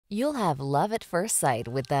You'll have love at first sight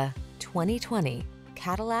with the 2020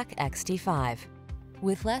 Cadillac XT5.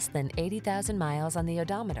 With less than 80,000 miles on the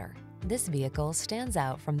odometer, this vehicle stands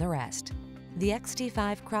out from the rest. The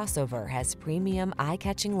XT5 Crossover has premium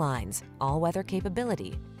eye-catching lines, all-weather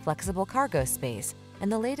capability, flexible cargo space,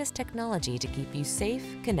 and the latest technology to keep you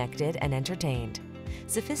safe, connected, and entertained.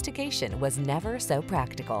 Sophistication was never so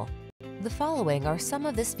practical. The following are some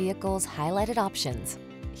of this vehicle's highlighted options: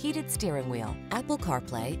 heated steering wheel, Apple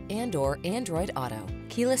CarPlay and/or Android Auto,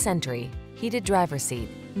 keyless entry, heated driver's seat,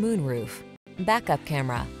 moonroof, backup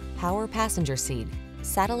camera, power passenger seat,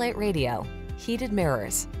 satellite radio, heated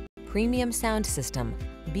mirrors, premium sound system.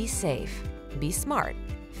 Be safe, be smart,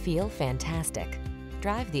 feel fantastic.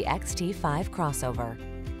 Drive the XT5 Crossover.